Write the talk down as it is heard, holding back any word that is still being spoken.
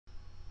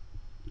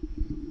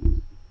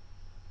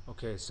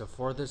Okay, so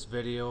for this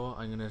video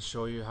I'm going to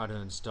show you how to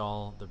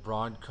install the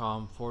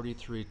Broadcom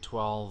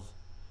 4312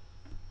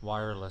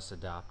 wireless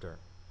adapter.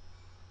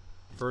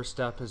 First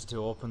step is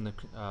to open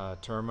the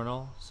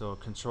terminal, so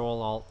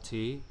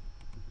Control-Alt-T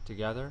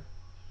together.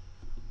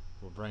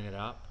 We'll bring it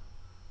up.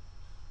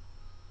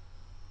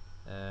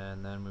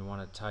 And then we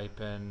want to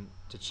type in,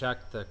 to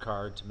check the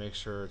card to make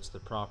sure it's the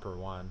proper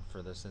one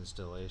for this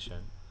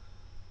installation.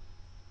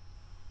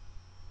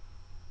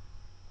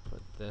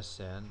 Put this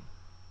in.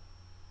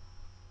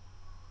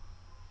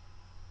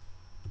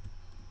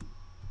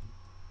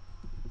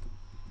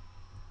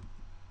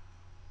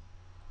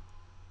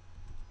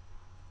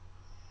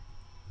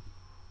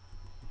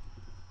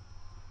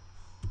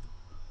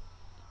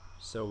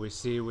 So we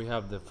see we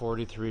have the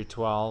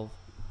 4312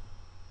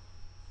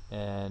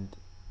 and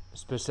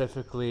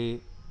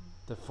specifically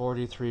the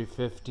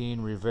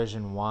 4315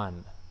 revision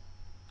 1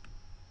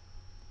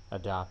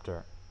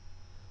 adapter.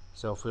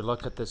 So if we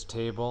look at this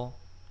table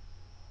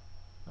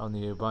on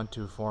the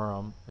Ubuntu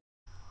forum,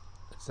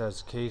 it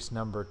says case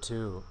number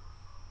 2.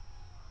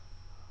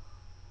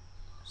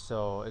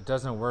 So it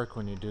doesn't work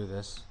when you do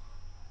this,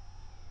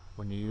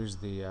 when you use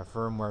the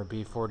firmware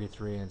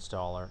B43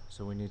 installer.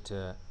 So we need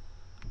to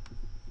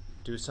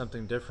do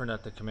something different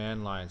at the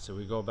command line. So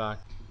we go back,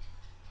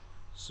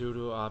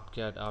 sudo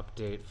apt-get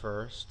update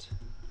first,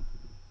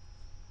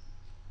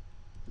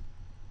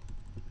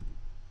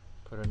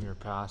 put in your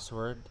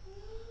password,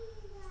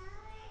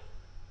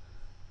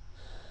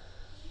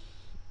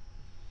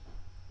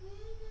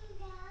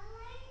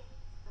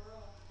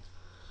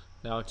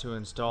 now to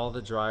install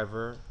the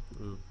driver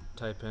we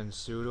type in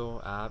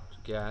sudo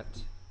apt-get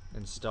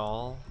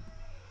install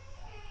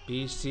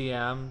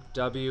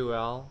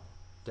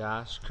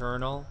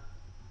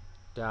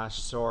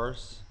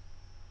bcmwl-kernel-source,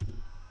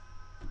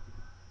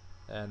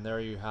 and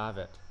there you have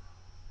it.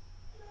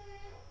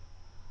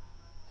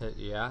 Hit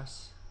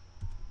yes.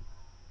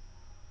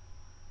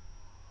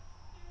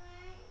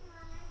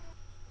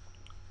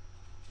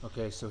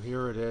 Okay, so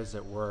here it is,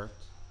 it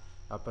worked.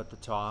 Up at the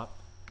top,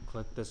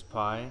 click this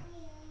pie.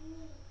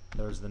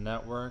 There's the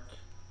network.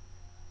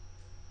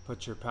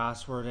 Put your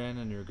password in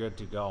and you're good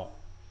to go.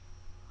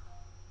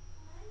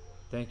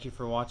 Thank you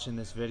for watching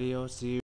this video. See you.